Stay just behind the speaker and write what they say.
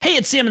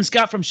it's Sam and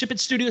Scott from Ship It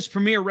Studios'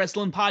 premier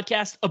wrestling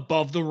podcast,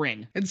 Above the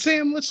Ring. And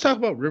Sam, let's talk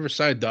about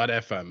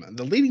Riverside.fm,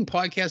 the leading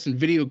podcast and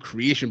video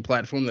creation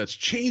platform that's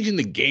changing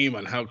the game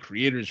on how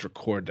creators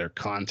record their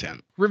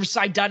content.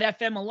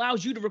 Riverside.fm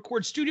allows you to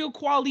record studio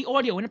quality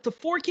audio and up to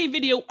 4K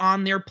video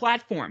on their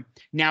platform.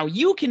 Now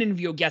you can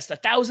interview a guest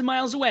 1,000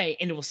 miles away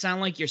and it will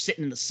sound like you're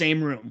sitting in the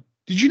same room.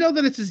 Did you know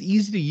that it's as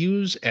easy to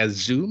use as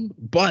Zoom,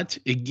 but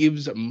it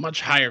gives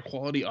much higher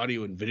quality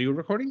audio and video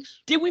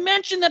recordings? Did we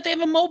mention that they have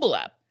a mobile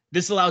app?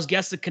 This allows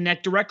guests to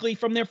connect directly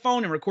from their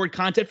phone and record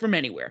content from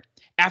anywhere.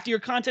 After your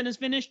content is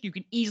finished, you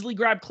can easily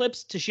grab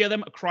clips to share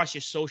them across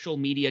your social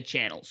media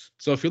channels.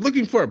 So if you're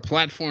looking for a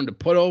platform to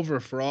put over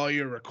for all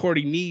your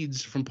recording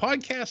needs, from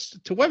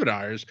podcasts to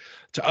webinars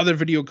to other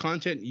video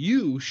content,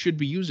 you should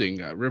be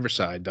using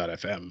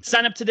Riverside.fm.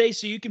 Sign up today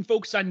so you can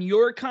focus on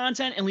your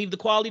content and leave the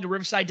quality to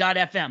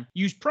Riverside.fm.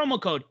 Use promo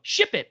code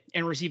SHIPIT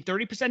and receive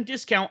 30%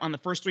 discount on the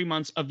first 3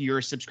 months of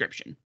your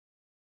subscription.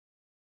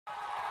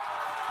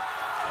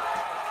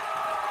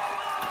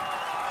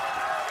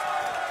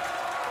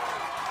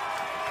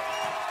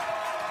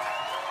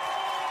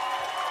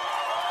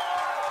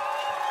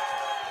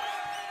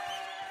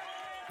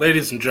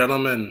 Ladies and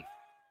gentlemen,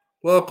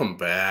 welcome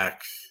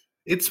back.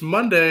 It's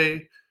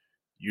Monday.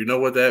 You know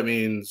what that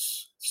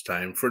means. It's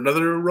time for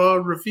another Raw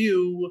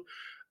review.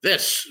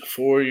 This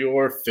for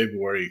your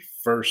February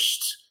 1st,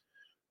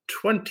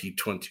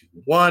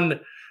 2021,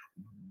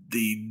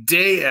 the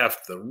day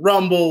after the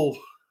Rumble.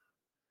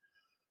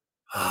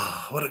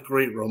 What a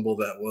great Rumble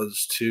that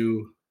was,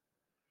 too.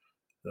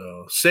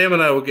 So Sam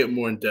and I will get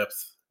more in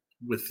depth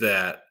with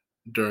that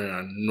during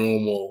our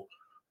normal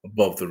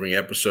Above the Ring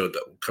episode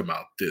that will come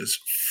out this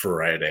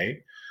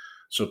Friday.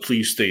 So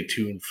please stay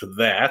tuned for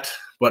that.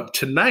 But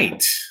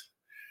tonight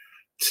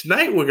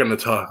we're going to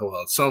talk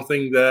about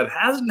something that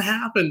hasn't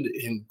happened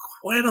in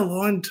quite a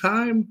long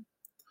time.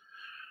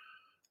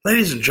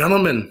 Ladies and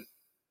gentlemen,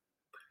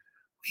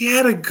 we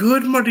had a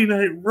good Monday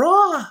Night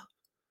Raw.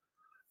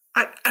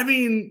 I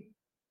mean,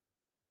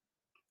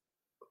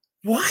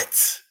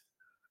 what?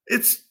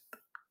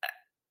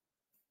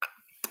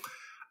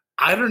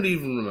 I don't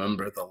even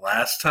remember the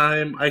last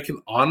time I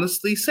can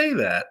honestly say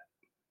that.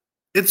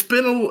 It's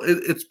been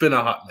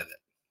a hot minute.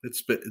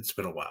 It's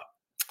been a while.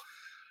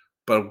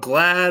 But I'm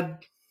glad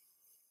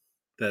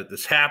that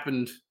this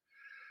happened.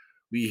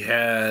 We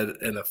had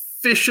an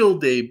official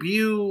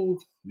debut.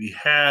 We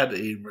had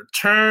a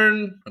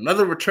return,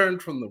 another return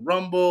from the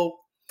Rumble.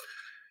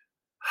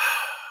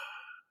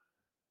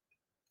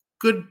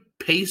 Good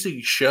pacing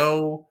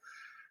show.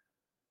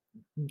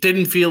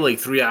 Didn't feel like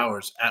 3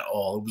 hours at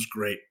all. It was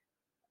great.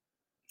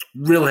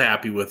 Real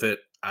happy with it.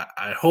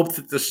 I hope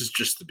that this is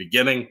just the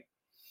beginning.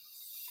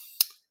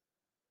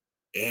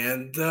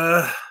 And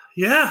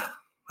yeah,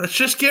 let's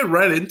just get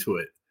right into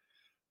it.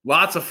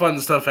 Lots of fun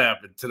stuff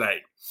happened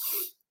tonight,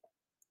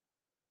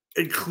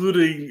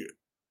 including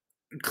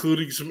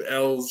some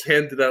L's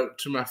handed out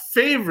to my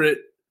favorite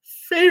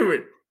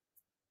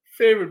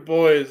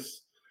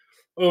boys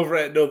over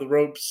at Know the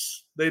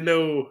Ropes. They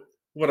know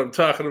what I'm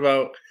talking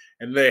about,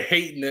 and they're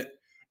hating it,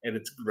 and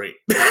it's great.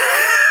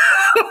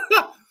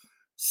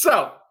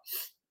 So,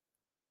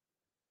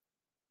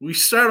 we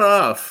start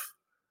off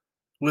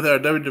with our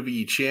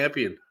WWE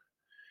champion,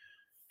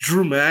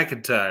 Drew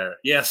McIntyre.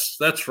 Yes,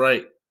 that's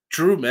right.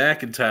 Drew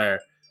McIntyre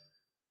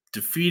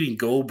defeating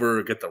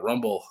Goldberg at the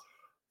Rumble.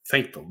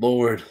 Thank the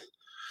Lord.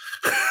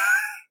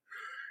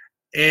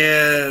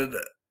 And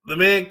the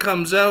man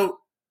comes out,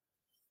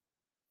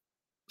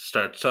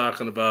 starts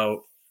talking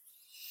about,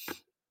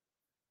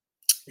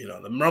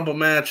 the Rumble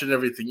match and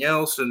everything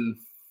else, and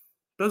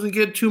doesn't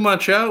get too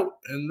much out.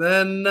 And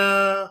then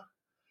our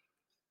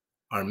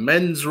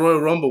men's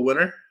Royal Rumble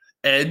winner,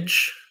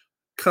 Edge,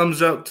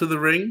 comes out to the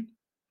ring.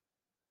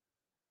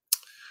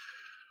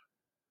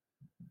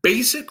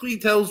 Basically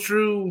tells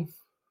Drew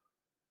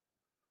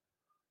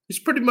he's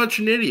pretty much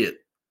an idiot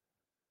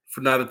for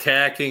not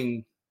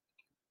attacking,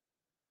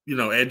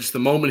 Edge the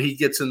moment he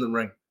gets in the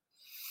ring.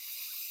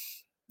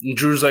 And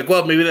Drew's like,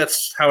 well, maybe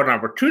that's how an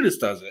opportunist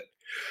does it.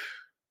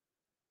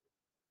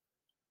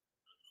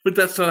 But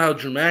that's not how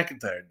Drew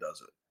McIntyre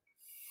does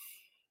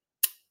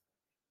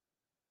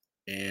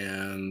it.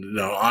 And,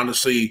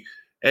 honestly,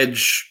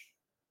 Edge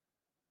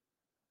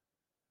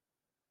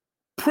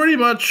pretty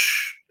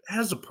much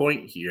has a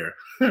point here.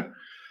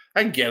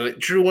 I get it.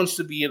 Drew wants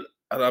to be an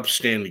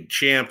upstanding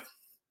champ.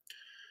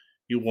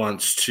 He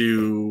wants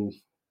to,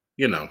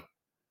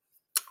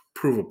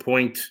 prove a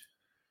point.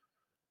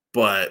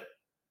 But,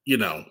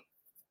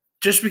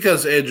 just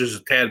because Edge is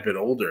a tad bit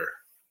older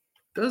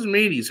doesn't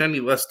mean he's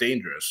any less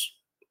dangerous.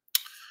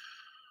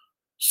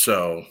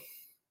 So,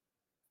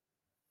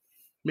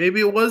 maybe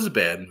it was a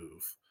bad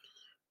move.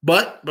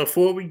 But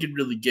before we can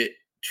really get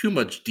too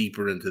much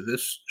deeper into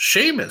this,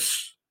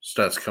 Sheamus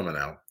starts coming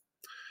out.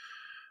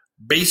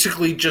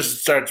 Basically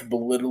just starts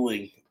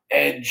belittling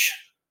Edge.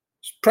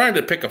 Trying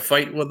to pick a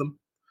fight with him.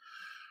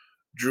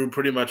 Drew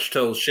pretty much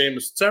tells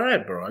Sheamus, it's all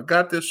right, bro. I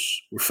got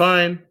this. We're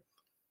fine.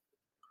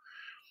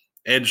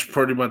 Edge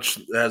pretty much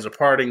has a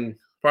parting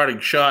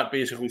shot,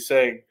 basically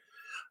saying,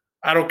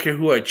 I don't care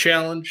who I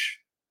challenge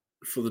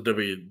for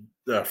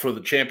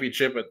the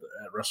championship at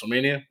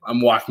WrestleMania.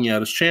 I'm walking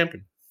out as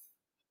champion.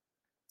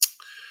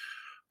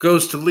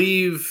 Goes to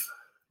leave.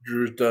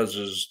 Drew does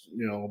his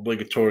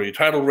obligatory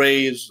title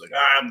raise, like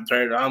I'm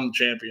the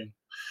champion,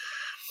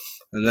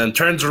 and then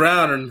turns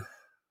around and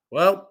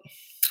well,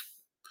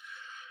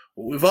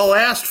 what we've all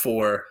asked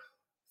for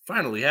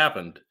finally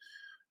happened.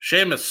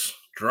 Sheamus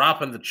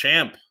dropping the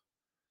champ,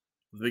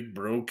 the big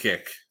bro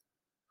kick.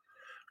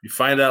 We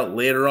find out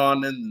later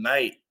on in the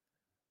night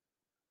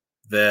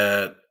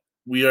that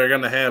we are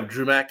going to have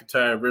Drew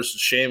McIntyre versus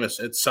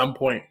Sheamus at some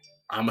point.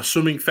 I'm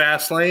assuming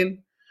Fastlane,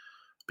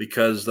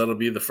 because that'll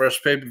be the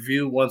first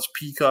pay-per-view once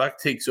Peacock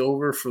takes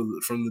over from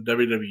the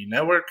WWE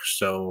Network.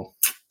 So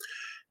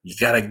you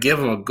got to give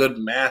them a good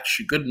match,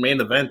 a good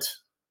main event.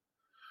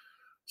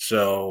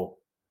 So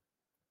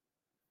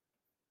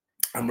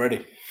I'm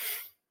ready.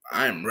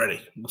 I'm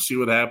ready. We'll see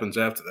what happens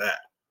after that.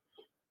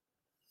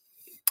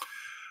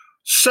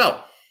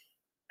 So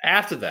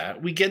after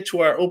that, we get to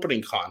our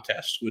opening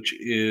contest, which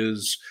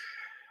is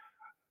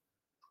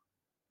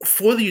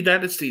for the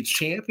United States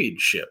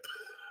Championship.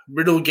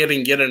 Riddle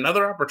getting yet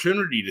another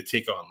opportunity to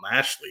take on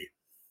Lashley.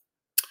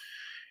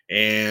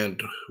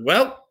 And,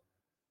 well,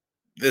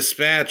 this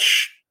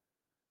match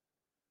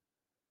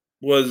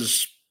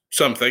was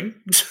something.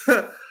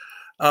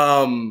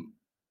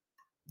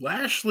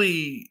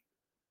 Lashley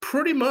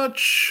pretty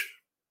much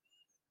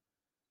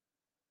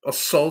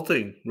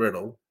assaulting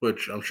Riddle,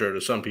 which I'm sure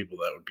to some people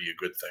that would be a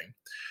good thing.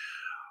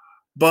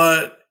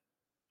 But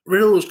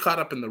Riddle was caught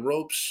up in the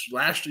ropes.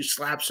 Lashley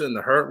slaps in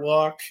the Hurt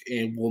Lock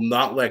and will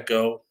not let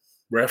go.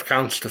 Ref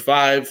counts to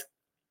 5.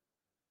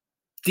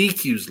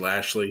 DQs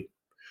Lashley.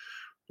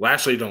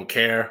 Lashley don't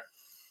care.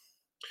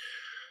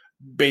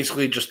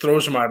 Basically just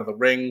throws him out of the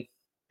ring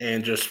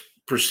and just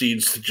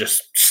proceeds to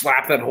just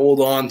slap that hold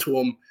on to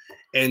him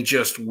and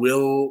just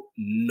will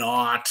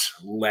not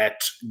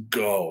let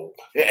go.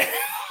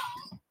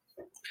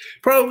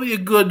 Probably a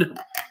good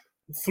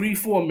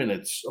 3-4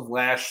 minutes of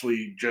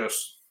Lashley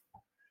just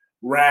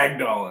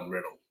ragdolling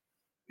Riddle.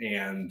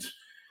 And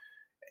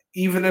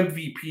even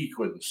MVP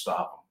couldn't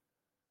stop him.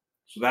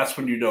 So that's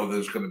when you know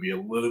there's going to be a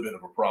little bit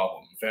of a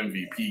problem if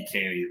MVP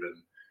can't even,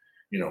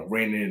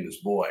 rein in his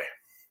boy.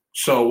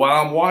 So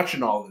while I'm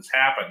watching all this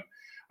happen,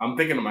 I'm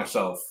thinking to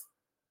myself,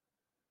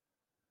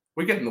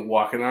 we're getting the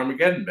Walking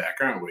Armageddon back,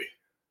 aren't we?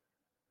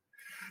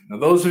 Now,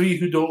 those of you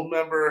who don't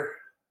remember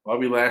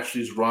Bobby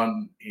Lashley's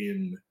run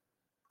in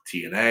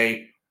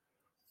TNA,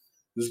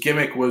 his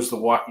gimmick was the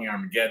Walking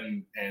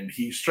Armageddon, and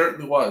he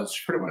certainly was.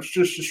 Pretty much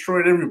just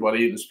destroyed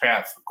everybody in his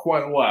path for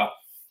quite a while.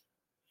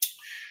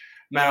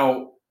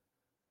 Now,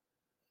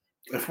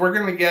 if we're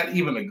going to get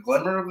even a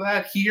glimmer of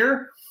that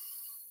here,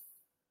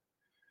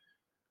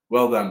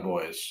 well done,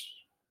 boys.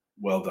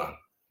 Well done.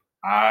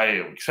 I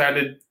am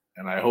excited,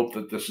 and I hope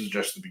that this is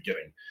just the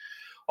beginning.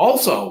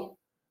 Also,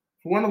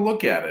 if you want to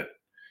look at it,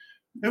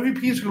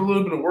 MVP's got a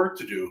little bit of work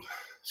to do.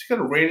 He's got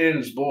to rein in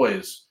his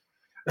boys.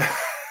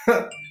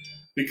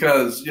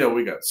 Because,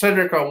 we got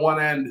Cedric on one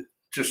end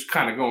just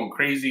kind of going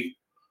crazy.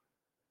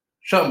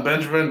 Shelton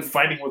Benjamin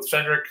fighting with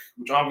Cedric,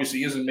 which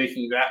obviously isn't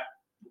making that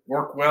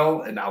work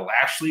well. And now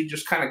Lashley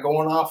just kind of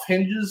going off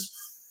hinges.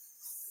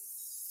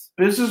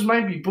 Business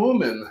might be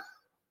booming,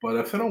 but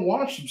if they don't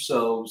watch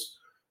themselves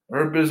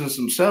or business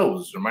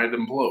themselves, they might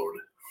implode.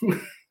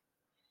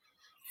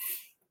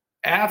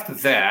 After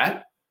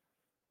that,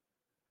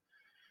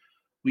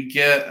 we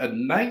get a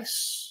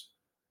nice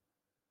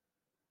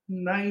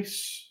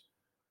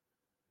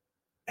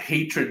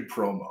hatred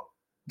promo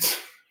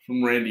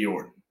from Randy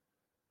Orton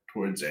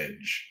towards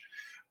Edge,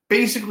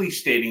 basically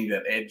stating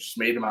that Edge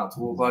made him out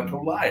to look like a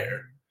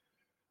liar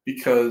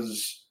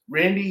because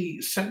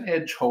Randy sent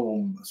Edge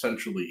home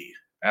essentially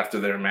after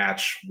their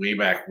match way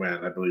back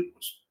when, I believe it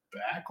was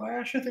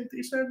Backlash, I think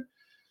they said,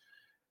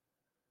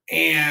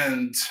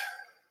 and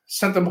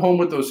sent them home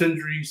with those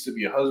injuries to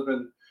be a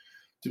husband,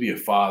 to be a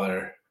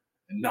father,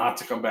 and not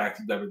to come back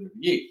to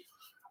WWE.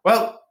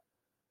 Well,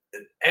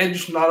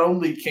 Edge not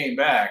only came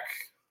back,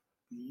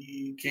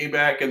 he came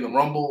back in the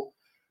Rumble,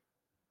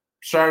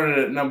 started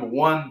at number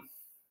 1,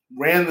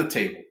 ran the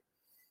table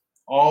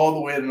all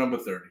the way to number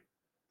 30.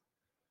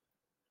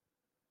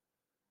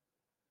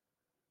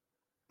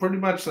 Pretty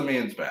much the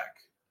man's back.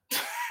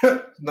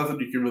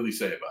 Nothing you can really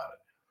say about it.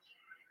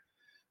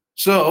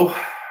 So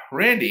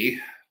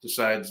Randy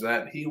decides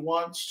that he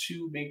wants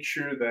to make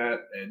sure that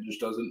Edge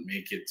doesn't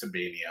make it to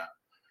Mania,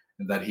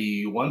 and that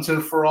he once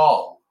and for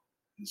all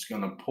is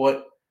going to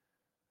put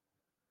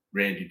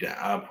Randy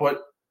down. Put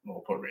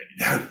Randy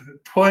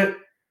down.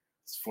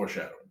 It's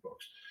foreshadowing,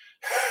 folks.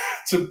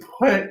 To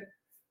put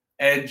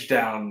Edge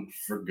down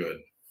for good.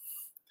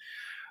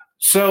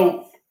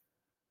 So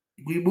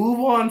we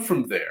move on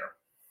from there.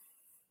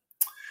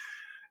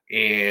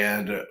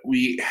 And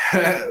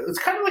it's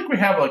kind of like we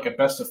have like a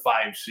best of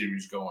 5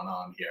 series going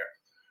on here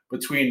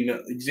between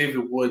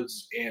Xavier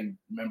Woods and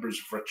members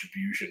of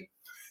Retribution.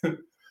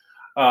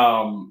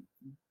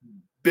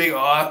 Big,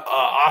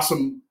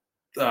 awesome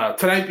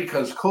tonight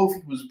because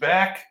Kofi was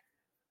back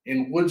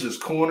in Woods'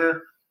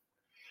 corner.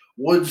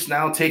 Woods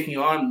now taking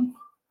on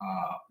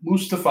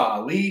Mustafa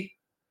Ali.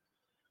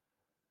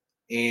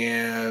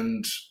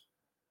 And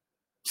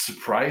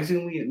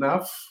surprisingly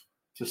enough,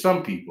 to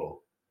some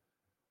people,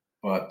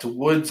 but to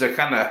Woods, I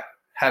kind of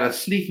had a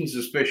sneaking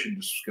suspicion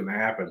this was going to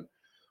happen.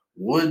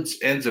 Woods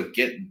ends up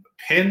getting the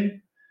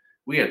pin.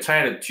 We are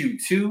tied at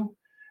 2-2.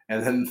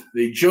 And then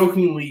they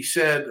jokingly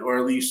said, or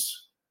at least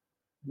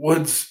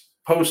Woods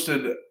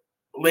posted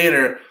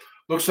later,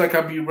 looks like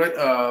I'll be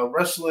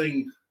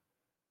wrestling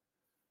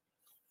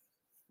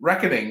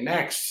Reckoning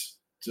next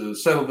to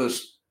settle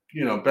this,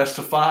 best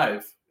of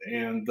 5.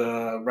 And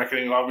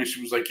Reckoning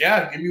obviously was like,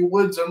 yeah, give me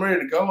Woods. I'm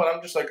ready to go. And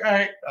I'm just like, all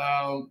right,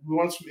 we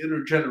want some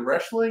intergender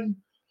wrestling?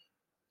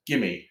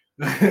 Gimme.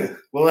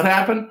 Will it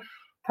happen?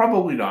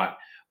 Probably not.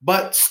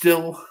 But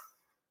still,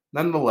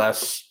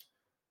 nonetheless,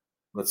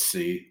 let's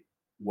see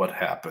what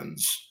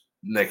happens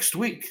next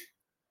week.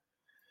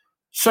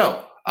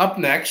 So, up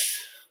next,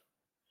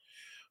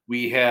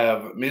 we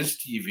have Ms.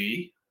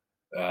 TV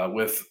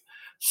with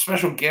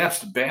special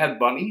guest Bad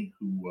Bunny,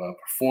 who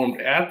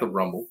performed at the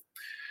Rumble.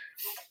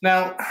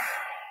 Now, I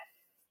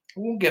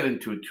won't get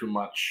into it too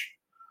much,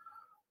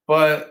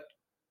 but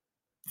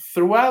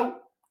throughout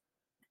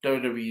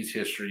WWE's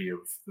history of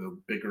the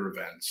bigger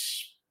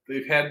events,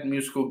 they've had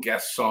musical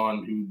guests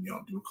on who,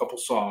 do a couple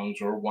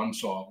songs or one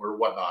song or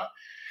whatnot.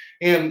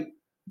 And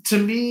to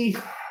me,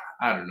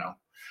 I don't know.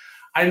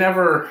 I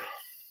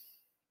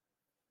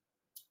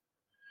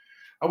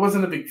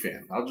wasn't a big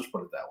fan. I'll just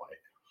put it that way.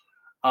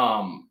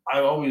 I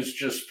always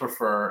just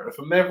prefer, if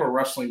I'm ever a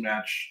wrestling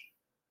match,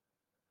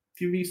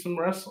 give me some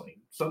wrestling,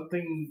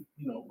 something,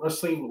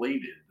 wrestling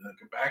related, like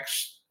a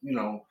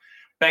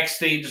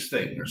backstage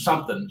thing or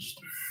something. Just,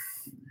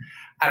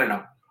 I don't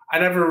know. I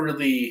never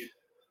really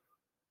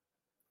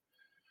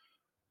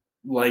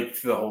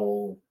liked the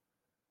whole,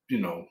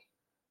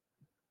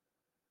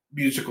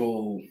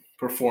 musical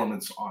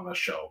performance on a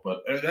show,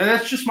 but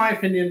that's just my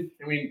opinion.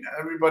 I mean,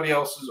 everybody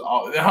else is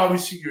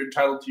obviously you're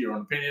entitled to your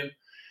own opinion.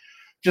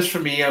 Just for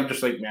me, I'm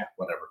just like, meh,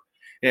 whatever.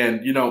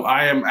 And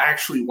I am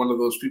actually one of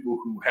those people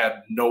who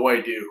had no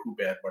idea who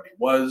Bad Bunny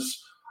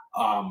was.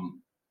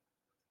 I'm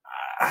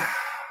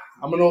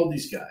an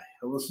oldies guy.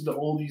 I listen to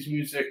oldies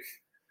music,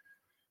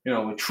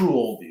 like true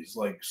oldies,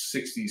 like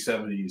 60s,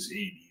 70s,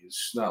 80s,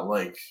 not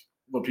like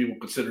what people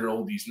consider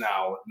oldies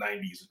now,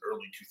 90s and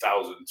early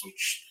 2000s,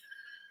 which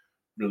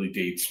really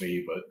dates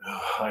me, but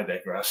I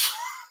digress.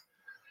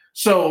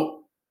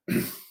 So,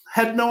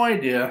 had no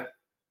idea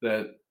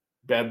that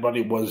Bad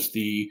Bunny was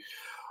the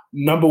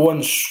number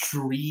one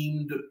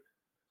streamed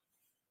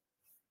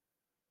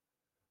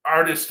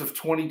artist of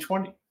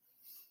 2020.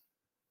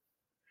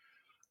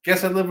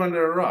 Guess I live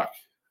under a rock.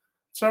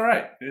 It's all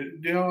right.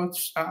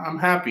 I'm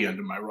happy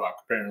under my rock,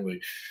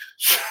 apparently.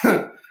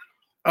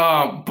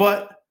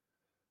 But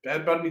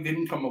Bad Bunny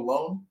didn't come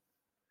alone.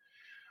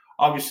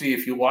 Obviously,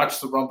 if you watch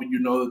the Rumble, you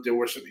know that there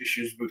were some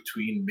issues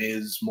between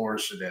Miz,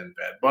 Morrison, and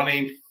Bad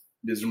Bunny.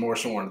 Miz and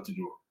Morrison wanted to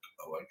do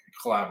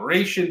a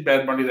collaboration.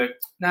 Bad Bunny like,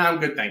 nah,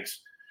 I'm good,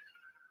 thanks.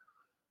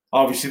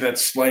 Obviously, that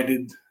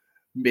slighted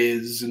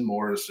Miz and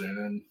Morrison,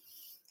 and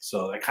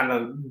so that kind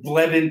of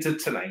bled into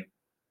tonight.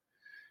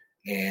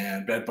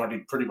 And Bad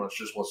Bunny pretty much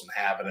just wasn't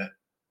having it.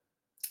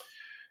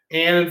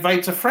 And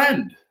invites a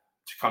friend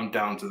to come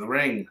down to the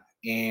ring.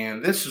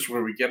 And this is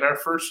where we get our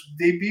first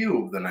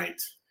debut of the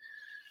night.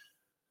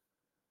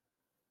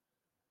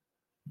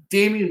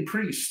 Damian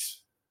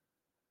Priest,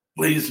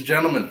 ladies and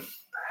gentlemen,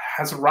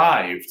 has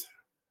arrived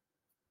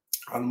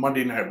on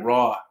Monday Night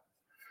Raw.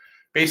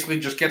 Basically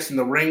just gets in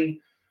the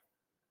ring,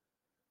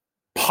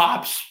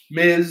 pops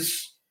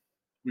Miz.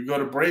 We go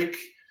to break.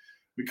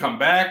 We come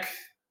back.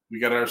 We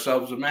got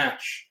ourselves a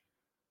match.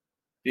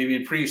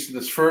 Damian Priest in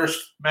his first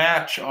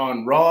match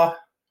on Raw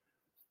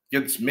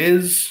against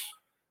Miz.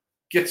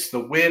 Gets the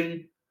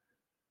win.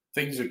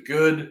 Things are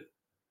good.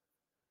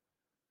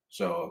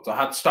 So it's a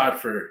hot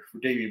start for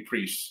Damian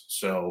Priest.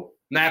 So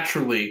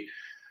naturally,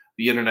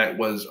 the internet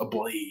was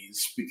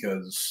ablaze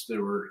because they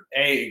were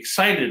A,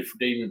 excited for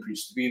Damian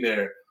Priest to be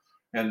there,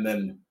 and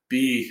then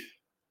B,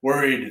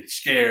 worried and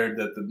scared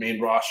that the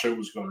main roster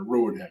was going to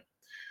ruin him.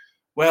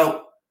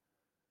 Well,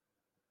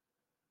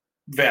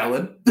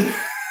 valid.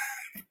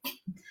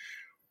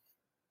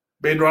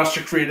 Main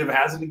roster creative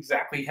hasn't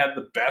exactly had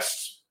the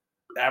best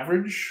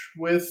average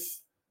with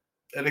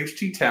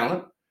NXT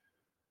talent.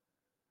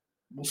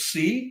 We'll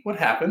see what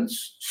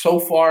happens. So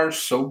far,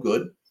 so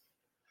good.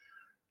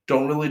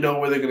 Don't really know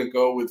where they're going to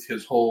go with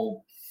his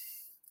whole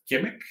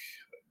gimmick.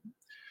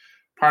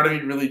 Part of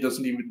me really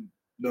doesn't even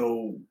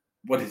know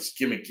what his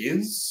gimmick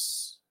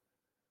is.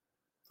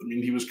 I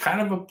mean, he was kind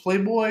of a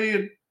playboy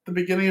at the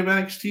beginning of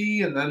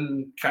NXT and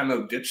then kind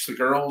of ditched the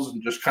girls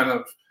and just kind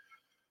of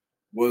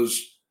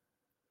was,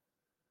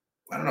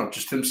 I don't know,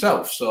 just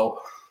himself. So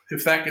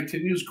if that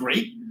continues,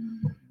 great.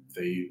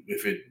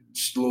 If it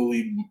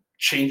slowly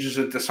changes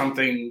into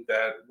something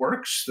that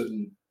works,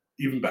 then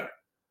even better.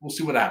 We'll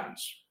see what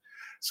happens.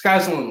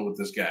 Sky's the limit with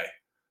this guy.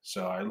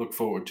 So I look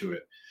forward to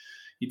it.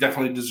 He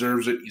definitely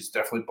deserves it. He's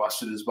definitely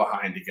busted his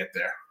behind to get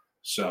there.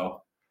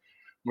 So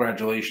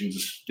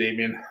Congratulations,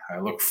 Damien. I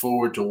look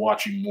forward to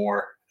watching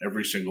more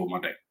every single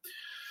Monday.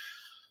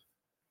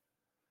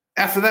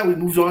 After that, we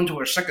moved on to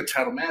our second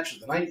title match of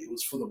the night. It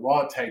was for the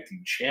Raw Tag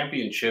Team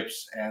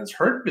Championships as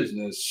Hurt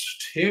Business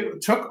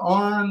took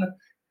on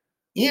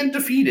and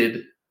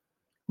defeated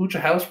Lucha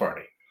House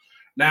Party.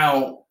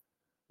 Now,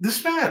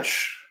 this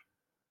match,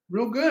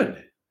 real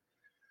good.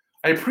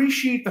 I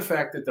appreciate the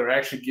fact that they're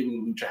actually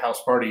giving Lucha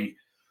House Party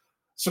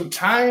some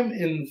time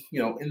in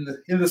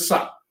the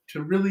sun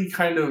to really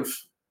kind of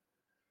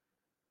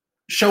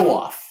show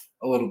off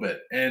a little bit,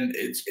 and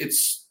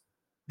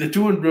they're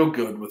doing real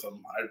good with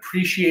them. I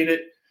appreciate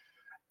it,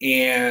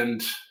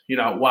 and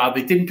while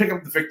they didn't pick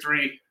up the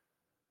victory,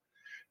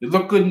 they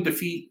look good in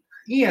defeat,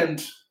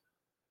 and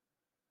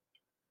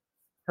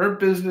Hurt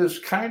Business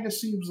kind of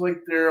seems like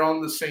they're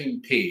on the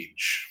same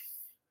page.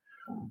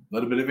 A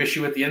little bit of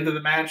issue at the end of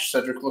the match.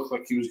 Cedric looked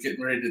like he was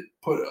getting ready to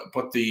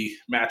put the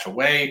match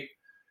away.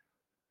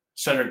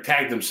 Cedric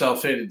tagged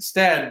himself in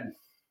instead.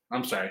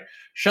 I'm sorry.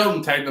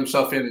 Shelton tagged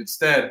himself in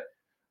instead.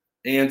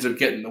 He ends up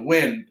getting the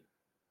win.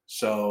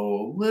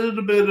 So a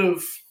little bit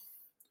of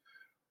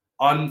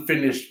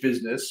unfinished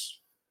business,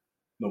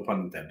 no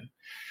pun intended,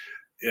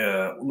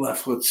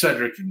 left with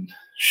Cedric and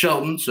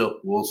Shelton. So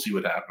we'll see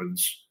what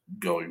happens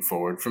going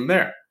forward from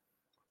there.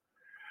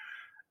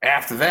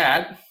 After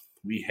that,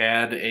 we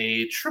had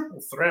a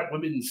triple threat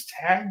women's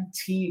tag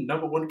team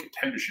number one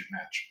contendership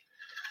match.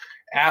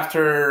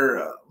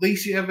 After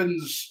Lacey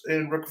Evans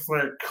and Ric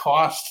Flair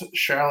cost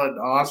Charlotte and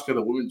Asuka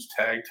the women's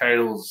tag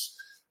titles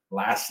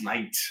last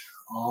night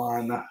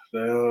on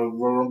the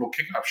Royal Rumble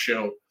kickoff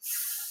show,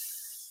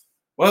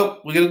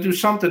 well, we're going to do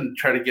something to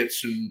try to get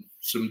some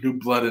new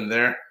blood in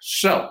there.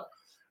 So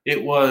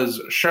it was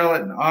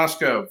Charlotte and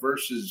Asuka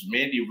versus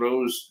Mandy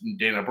Rose and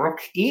Dana Brooke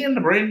and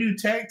the brand new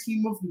tag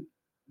team of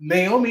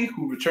Naomi,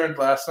 who returned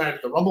last night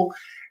at the Rumble,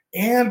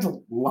 and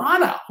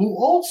Lana, who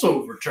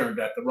also returned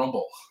at the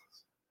Rumble.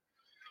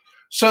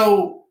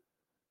 So,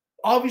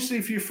 obviously,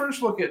 if you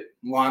first look at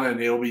Lana and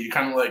Naomi, you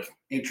kind of like,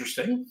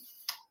 interesting.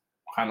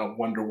 Kind of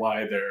wonder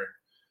why they're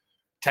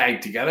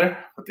tagged together.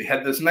 But they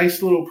had this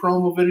nice little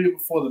promo video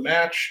before the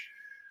match.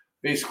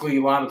 Basically,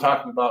 Lana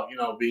talking about,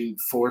 being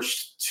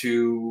forced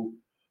to,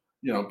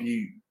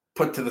 be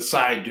put to the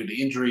side due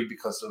to injury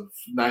because of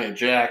Nia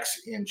Jax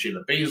and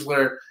Shayna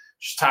Baszler.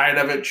 She's tired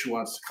of it. She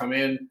wants to come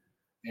in,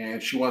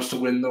 and she wants to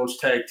win those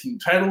tag team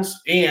titles.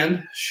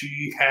 And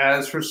she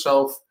has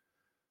herself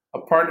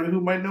a partner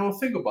who might know a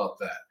thing about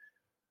that.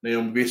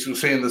 Naomi basically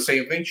saying the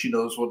same thing. She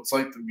knows what it's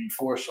like to be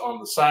forced on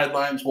the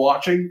sidelines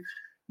watching.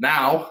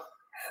 Now,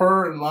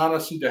 her and Lana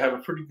seem to have a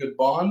pretty good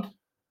bond.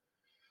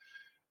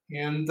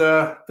 And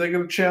they're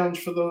going to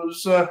challenge for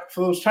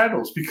those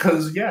titles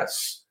because,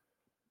 yes,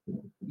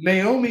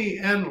 Naomi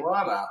and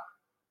Lana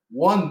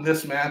won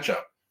this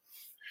matchup.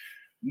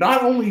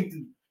 Not only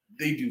did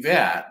they do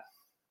that,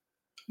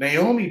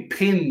 Naomi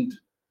pinned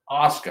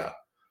Asuka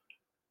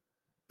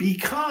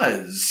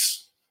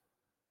because,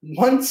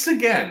 once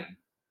again,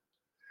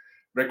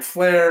 Ric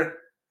Flair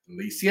and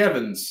Lacey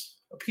Evans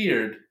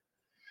appeared.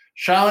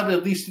 Charlotte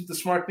at least did the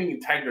smart thing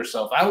and tagged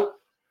herself out.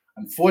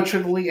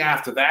 Unfortunately,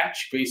 after that,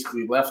 she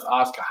basically left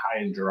Asuka high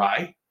and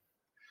dry,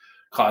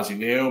 causing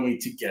Naomi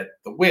to get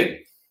the win.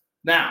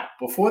 Now,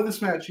 before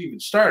this match even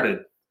started,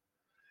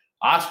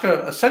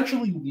 Asuka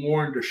essentially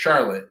warned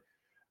Charlotte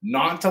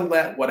not to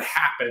let what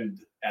happened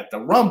at the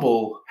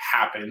Rumble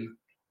happen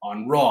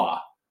on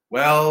Raw.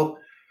 Well,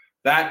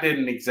 that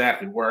didn't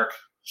exactly work.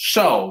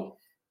 So,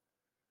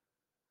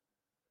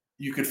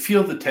 you could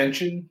feel the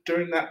tension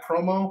during that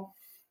promo,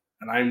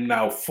 and I'm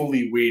now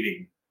fully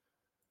waiting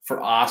for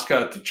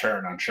Asuka to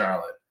turn on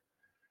Charlotte.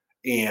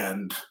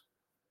 And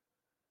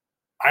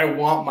I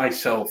want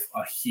myself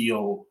a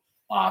heel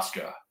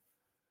Asuka,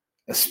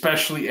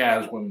 especially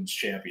as women's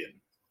champion.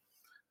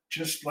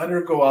 Just let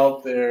her go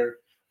out there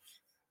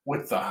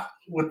with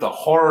the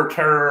horror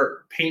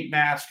terror paint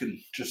mask and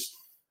just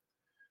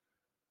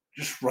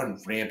run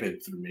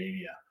rampant through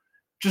Mania.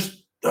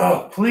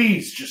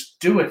 Please, just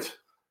do it.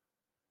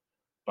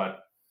 But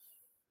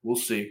we'll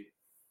see.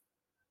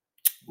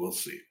 We'll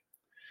see.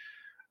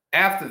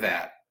 After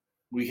that,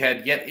 we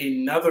had yet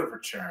another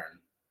return,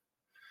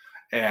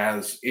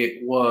 as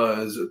it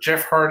was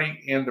Jeff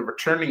Hardy and the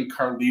returning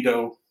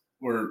Carlito,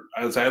 or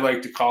as I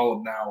like to call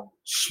him now,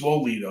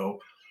 Swolito,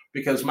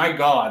 because my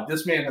God,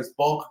 this man has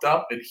bulked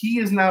up and he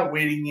is now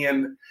weighing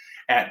in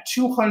at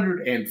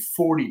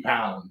 240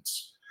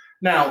 pounds.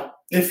 Now,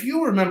 if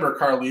you remember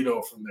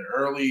Carlito from the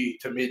early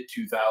to mid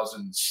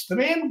 2000s, the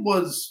man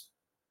was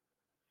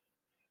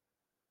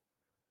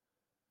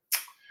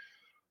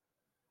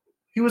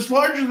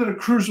larger than a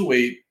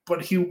cruiserweight,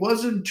 but he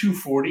wasn't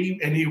 240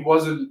 and he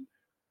wasn't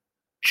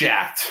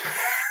jacked.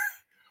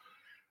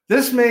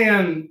 This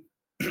man,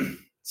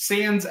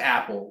 sans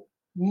Apple,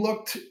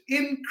 looked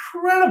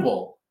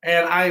incredible.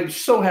 And I am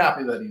so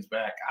happy that he's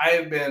back. I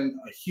have been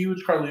a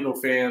huge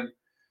Carlito fan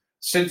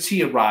since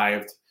he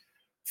arrived.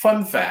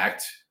 Fun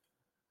fact,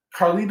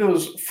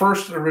 Carlito's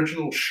first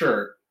original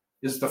shirt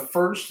is the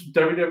first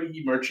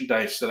WWE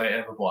merchandise that I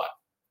ever bought.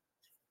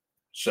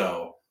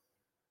 So,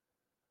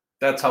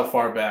 That's how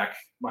far back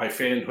my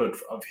fanhood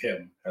of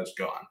him has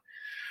gone.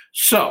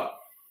 So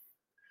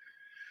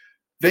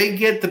they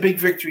get the big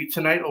victory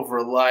tonight over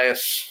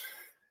Elias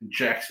and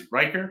Jackson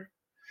Riker.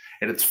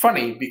 And it's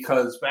funny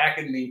because back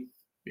in the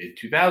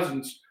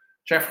mid-2000s,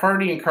 Jeff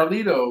Hardy and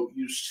Carlito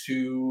used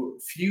to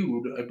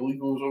feud, I believe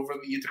it was over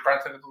the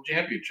Intercontinental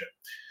Championship.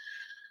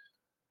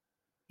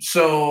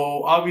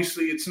 So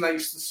obviously it's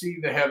nice to see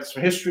they have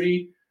some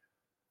history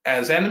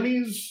as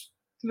enemies.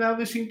 Now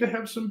they seem to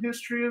have some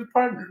history as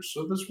partners.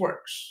 So this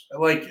works. I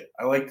like it.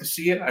 I like to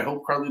see it. I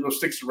hope Carlito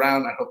sticks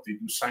around. I hope they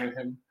do sign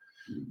him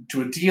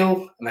to a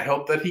deal. And I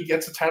hope that he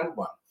gets a title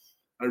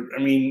run.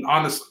 I mean,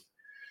 honestly,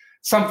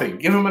 something.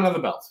 Give him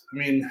another belt. I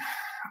mean,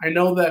 I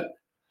know that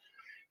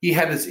he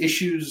had his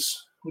issues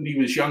when he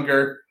was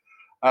younger.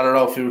 I don't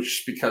know if it was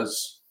just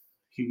because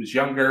he was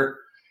younger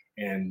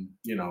and,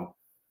 you know,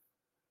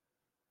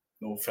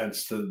 no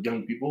offense to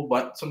young people,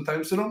 but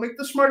sometimes they don't make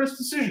the smartest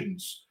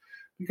decisions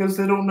because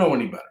they don't know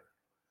any better.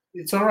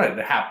 It's all right.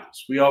 It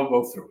happens. We all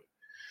go through it.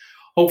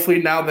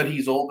 Hopefully now that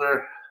he's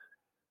older,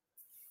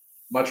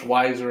 much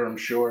wiser, I'm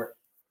sure,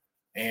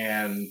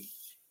 and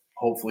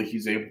hopefully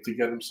he's able to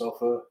get himself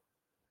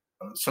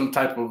some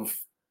type of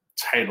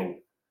title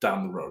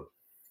down the road.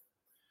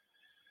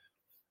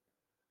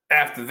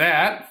 After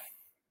that,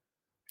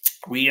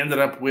 we ended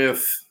up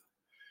with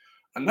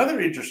another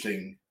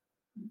interesting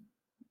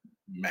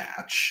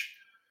match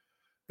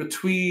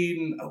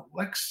between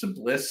Alexa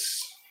Bliss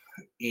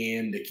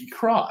and Nikki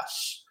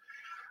Cross.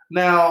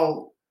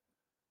 Now,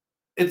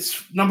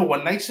 it's number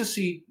one, nice to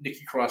see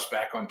Nikki Cross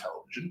back on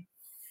television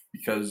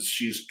because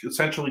she's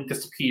essentially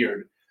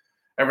disappeared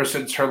ever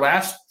since her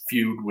last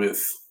feud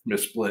with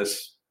Miss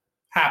Bliss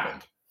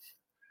happened.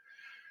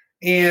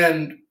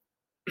 And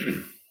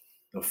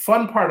the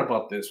fun part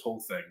about this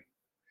whole thing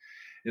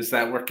is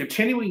that we're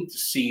continuing to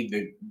see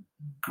the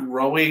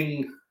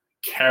growing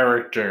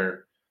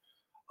character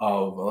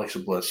of Alexa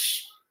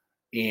Bliss.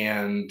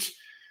 And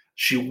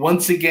she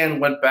once again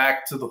went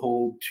back to the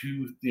whole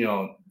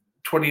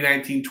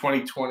 2019,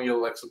 2020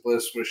 Alexa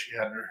Bliss where she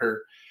had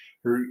her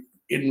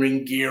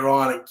in-ring gear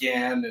on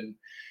again and,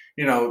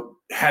 you know,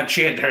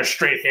 she had her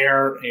straight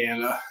hair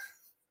and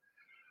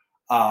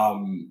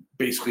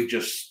basically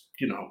just,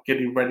 you know,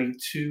 getting ready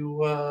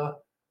to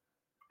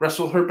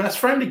wrestle her best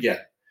friend again.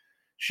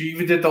 She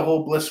even did the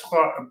whole Bliss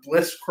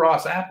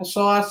Cross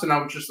applesauce, and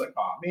I was just like,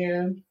 oh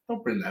man,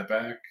 don't bring that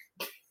back.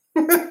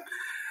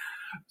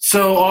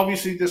 So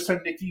obviously this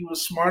time Nikki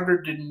was smarter,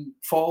 didn't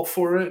fall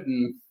for it,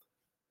 and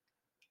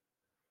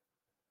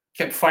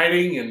kept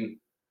fighting, and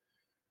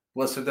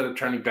Bliss ended up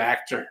turning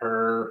back to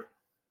her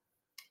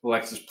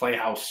Alexa's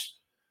Playhouse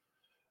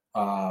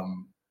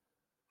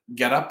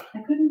get up.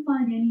 I couldn't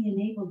find any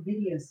enabled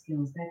video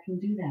skills that can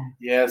do that.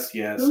 Yes,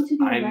 Go to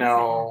the I Alexa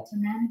know. app to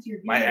manage your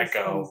My video echo.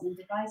 skills and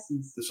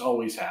devices. This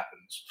always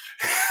happens.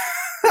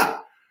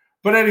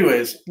 But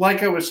anyways,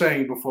 like I was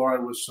saying before I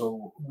was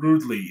so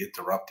rudely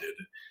interrupted,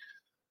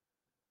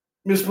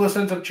 Miss Bliss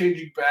ends up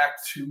changing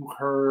back to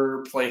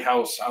her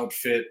Playhouse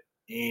outfit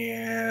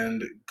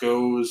and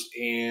goes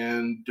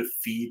and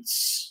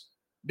defeats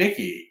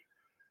Nikki.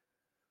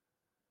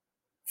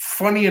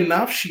 Funny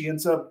enough, she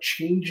ends up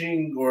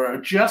changing or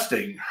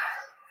adjusting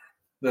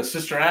the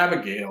Sister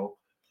Abigail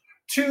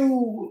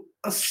to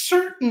a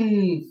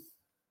certain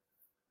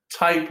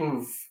type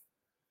of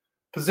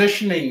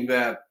positioning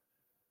that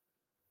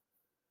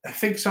I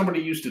think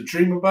somebody used to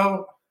dream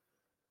about.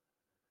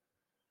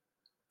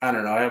 I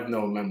don't know. I have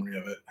no memory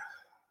of it.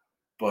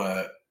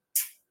 But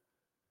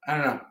I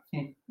don't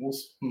know.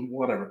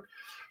 Whatever.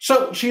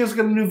 So she has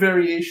got a new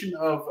variation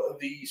of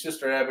the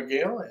Sister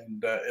Abigail,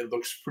 and it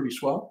looks pretty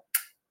swell.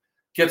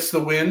 Gets the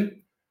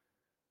win.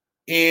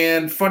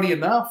 And funny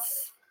enough,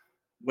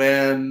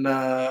 when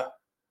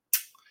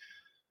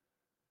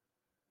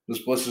Miss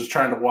Bliss is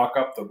trying to walk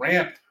up the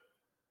ramp,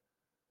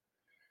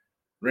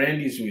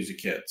 Randy's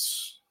music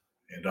hits.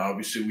 And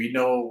obviously we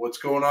know what's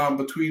going on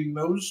between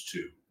those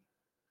two.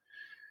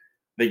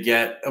 They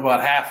get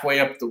about halfway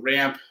up the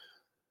ramp.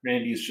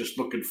 Randy's just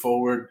looking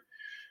forward,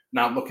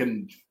 not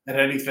looking at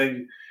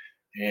anything.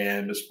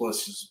 And Miss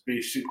Bliss has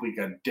basically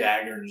got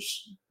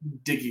daggers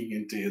digging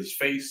into his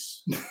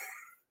face.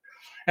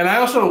 And I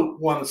also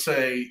want to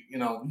say, you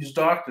know, these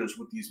doctors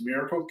with these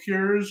miracle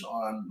cures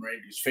on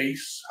Randy's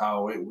face,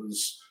 how it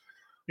was,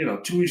 you know,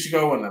 2 weeks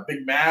ago in a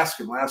big mask,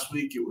 and last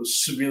week it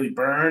was severely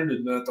burned,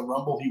 and then at the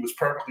Rumble he was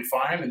perfectly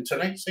fine, and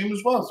tonight same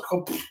as well. It's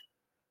like, oh,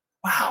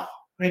 wow,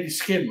 Randy's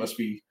skin must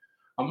be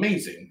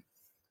amazing.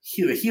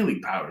 The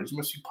healing powers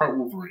must be part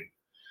Wolverine.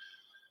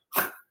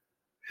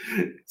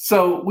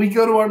 So we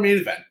go to our main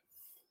event.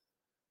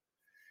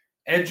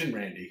 Edge and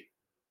Randy.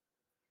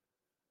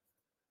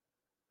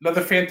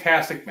 Another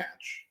fantastic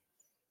match.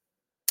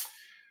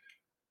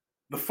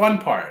 The fun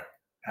part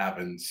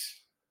happens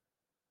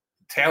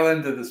tail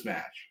end of this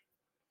match.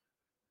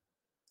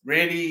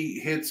 Randy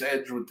hits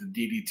Edge with the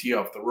DDT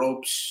off the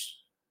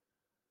ropes,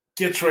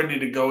 gets ready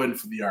to go in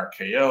for the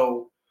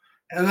RKO,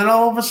 and then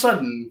all of a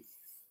sudden,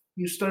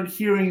 you start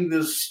hearing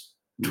this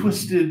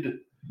twisted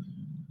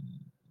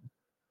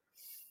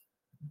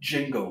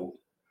jingle.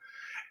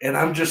 And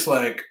I'm just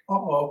like,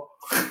 uh-oh.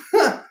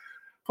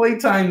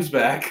 Playtime's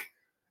back.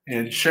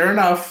 And sure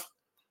enough,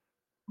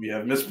 we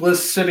have Miss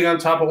Bliss sitting on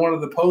top of one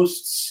of the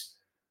posts,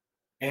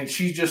 and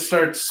she just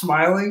starts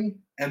smiling,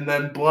 and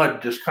then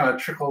blood just kind of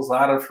trickles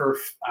out of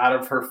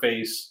her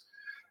face,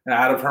 and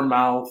out of her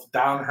mouth,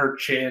 down her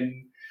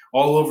chin,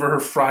 all over her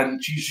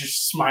front. She's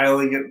just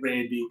smiling at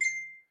Randy.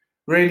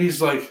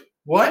 Randy's like,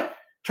 what?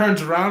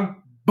 Turns around,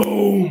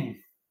 boom!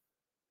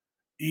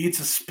 Eats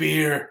a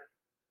spear.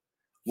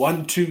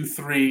 1, 2,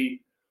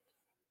 3.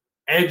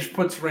 Edge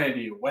puts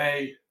Randy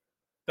away.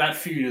 That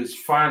feud is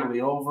finally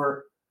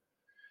over.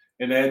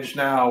 And Edge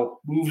now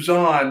moves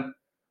on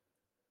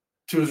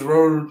to his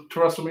road to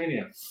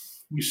WrestleMania.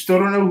 We still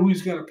don't know who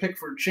he's going to pick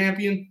for a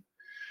champion.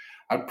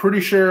 I'm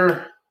pretty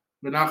sure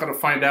we're not going to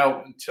find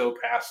out until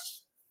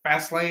past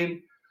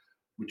Fastlane,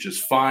 which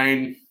is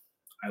fine.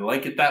 I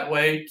like it that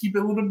way. Keep a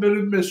little bit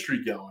of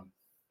mystery going.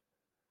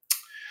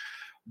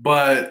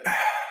 But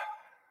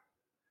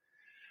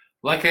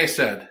like I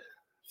said,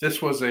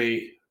 this was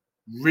a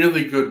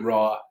really good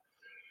Raw.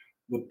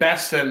 The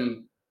best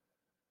and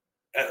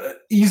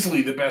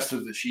easily the best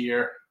of this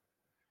year.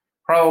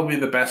 Probably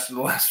the best of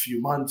the last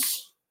few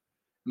months.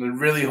 And I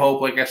really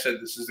hope, like I said,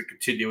 this is a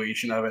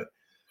continuation of it.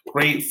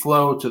 Great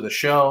flow to the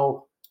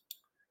show.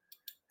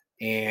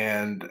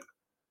 And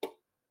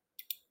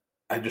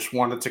I just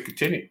want it to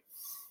continue.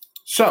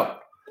 So,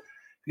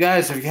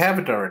 guys, if you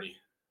haven't already,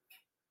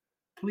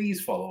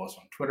 please follow us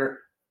on Twitter,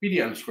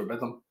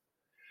 media_bedlam.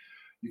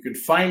 You can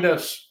find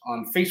us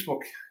on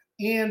Facebook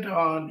and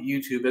on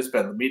YouTube as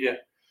Bedlam Media.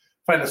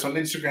 Find us on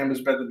Instagram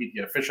as Bedlam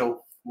Media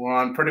Official. We're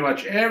on pretty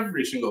much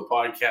every single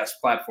podcast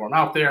platform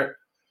out there.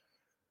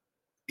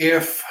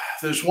 If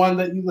there's one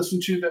that you listen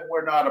to that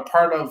we're not a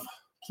part of,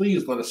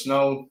 please let us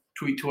know.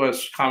 Tweet to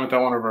us, comment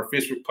on one of our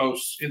Facebook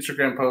posts,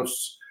 Instagram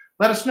posts.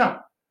 Let us know.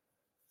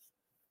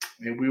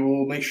 And we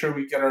will make sure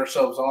we get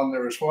ourselves on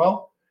there as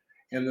well.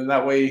 And then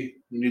that way,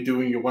 when you're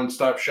doing your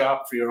one-stop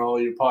shop for all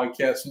your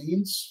podcast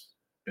needs,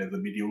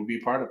 Bedlam Media will be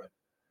part of it.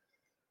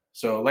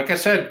 So, like I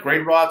said,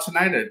 great Raw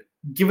tonight. I'd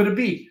give it a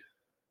B.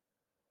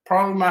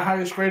 Probably my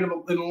highest grade in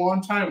a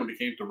long time when it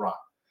came to Raw.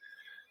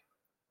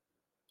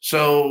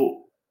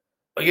 So,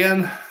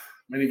 again,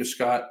 my name is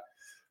Scott.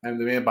 I'm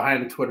the man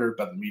behind the Twitter,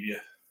 Bedlam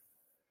Media.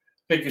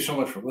 Thank you so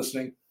much for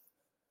listening.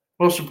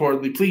 Most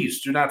importantly,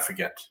 please do not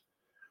forget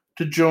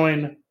to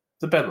join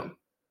the Bedlam.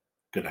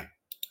 Good night.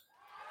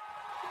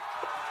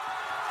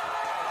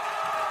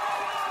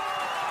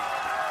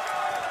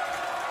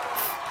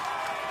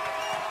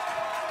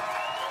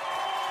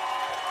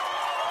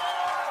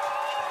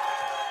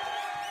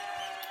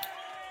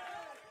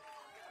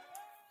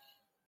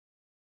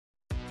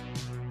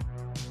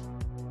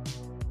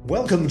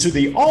 Welcome to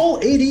the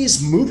All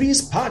 80s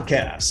Movies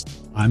Podcast.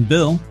 I'm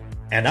Bill.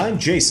 And I'm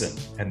Jason.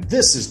 And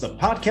this is the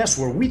podcast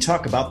where we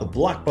talk about the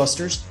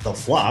blockbusters, the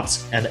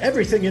flops, and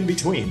everything in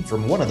between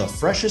from one of the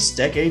freshest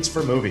decades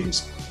for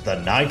movies, the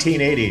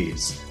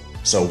 1980s.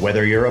 So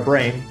whether you're a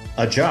brain,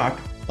 a jock,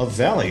 a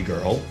valley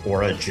girl,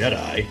 or a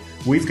Jedi,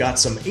 we've got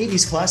some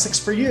 80s classics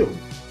for you.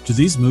 Do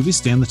these movies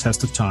stand the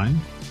test of time?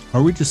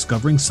 Are we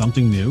discovering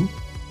something new?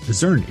 Is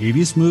there an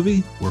 80s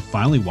movie we're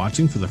finally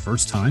watching for the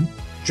first time?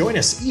 Join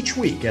us each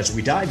week as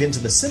we dive into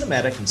the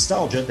cinematic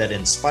nostalgia that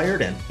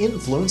inspired and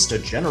influenced a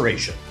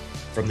generation.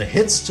 From the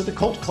hits to the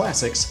cult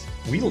classics,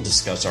 we'll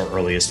discuss our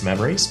earliest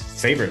memories,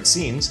 favorite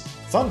scenes,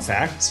 fun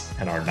facts,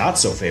 and our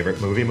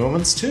not-so-favorite movie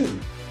moments, too.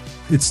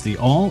 It's the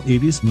All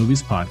 80s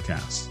Movies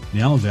Podcast,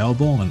 now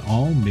available on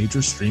all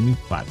major streaming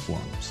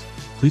platforms.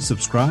 Please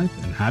subscribe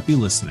and happy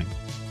listening.